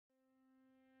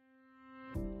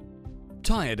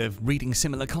Tired of reading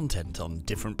similar content on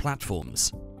different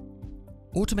platforms?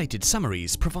 Automated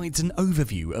Summaries provides an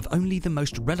overview of only the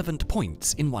most relevant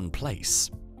points in one place.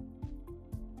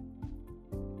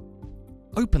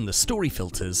 Open the story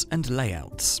filters and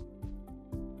layouts.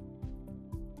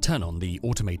 Turn on the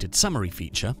Automated Summary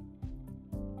feature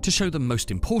to show the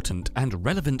most important and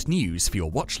relevant news for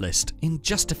your watch list in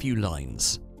just a few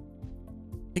lines.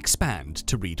 Expand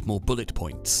to read more bullet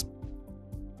points.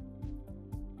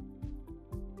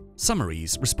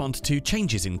 Summaries respond to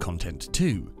changes in content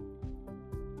too.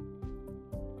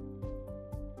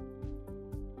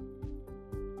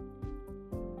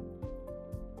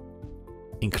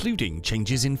 Including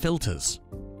changes in filters.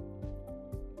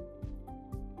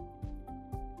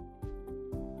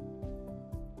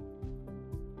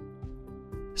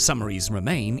 Summaries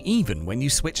remain even when you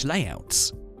switch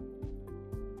layouts.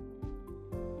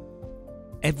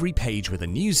 Every page with a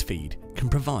news feed can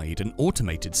provide an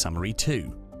automated summary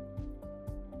too.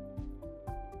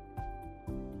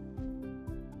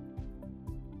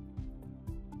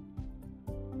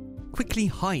 Quickly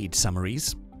hide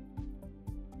summaries,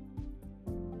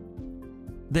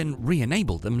 then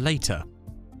re-enable them later.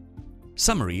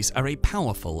 Summaries are a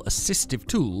powerful assistive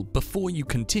tool before you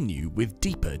continue with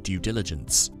deeper due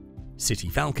diligence.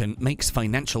 CityFalcon makes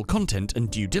financial content and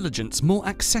due diligence more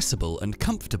accessible and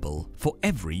comfortable for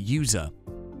every user.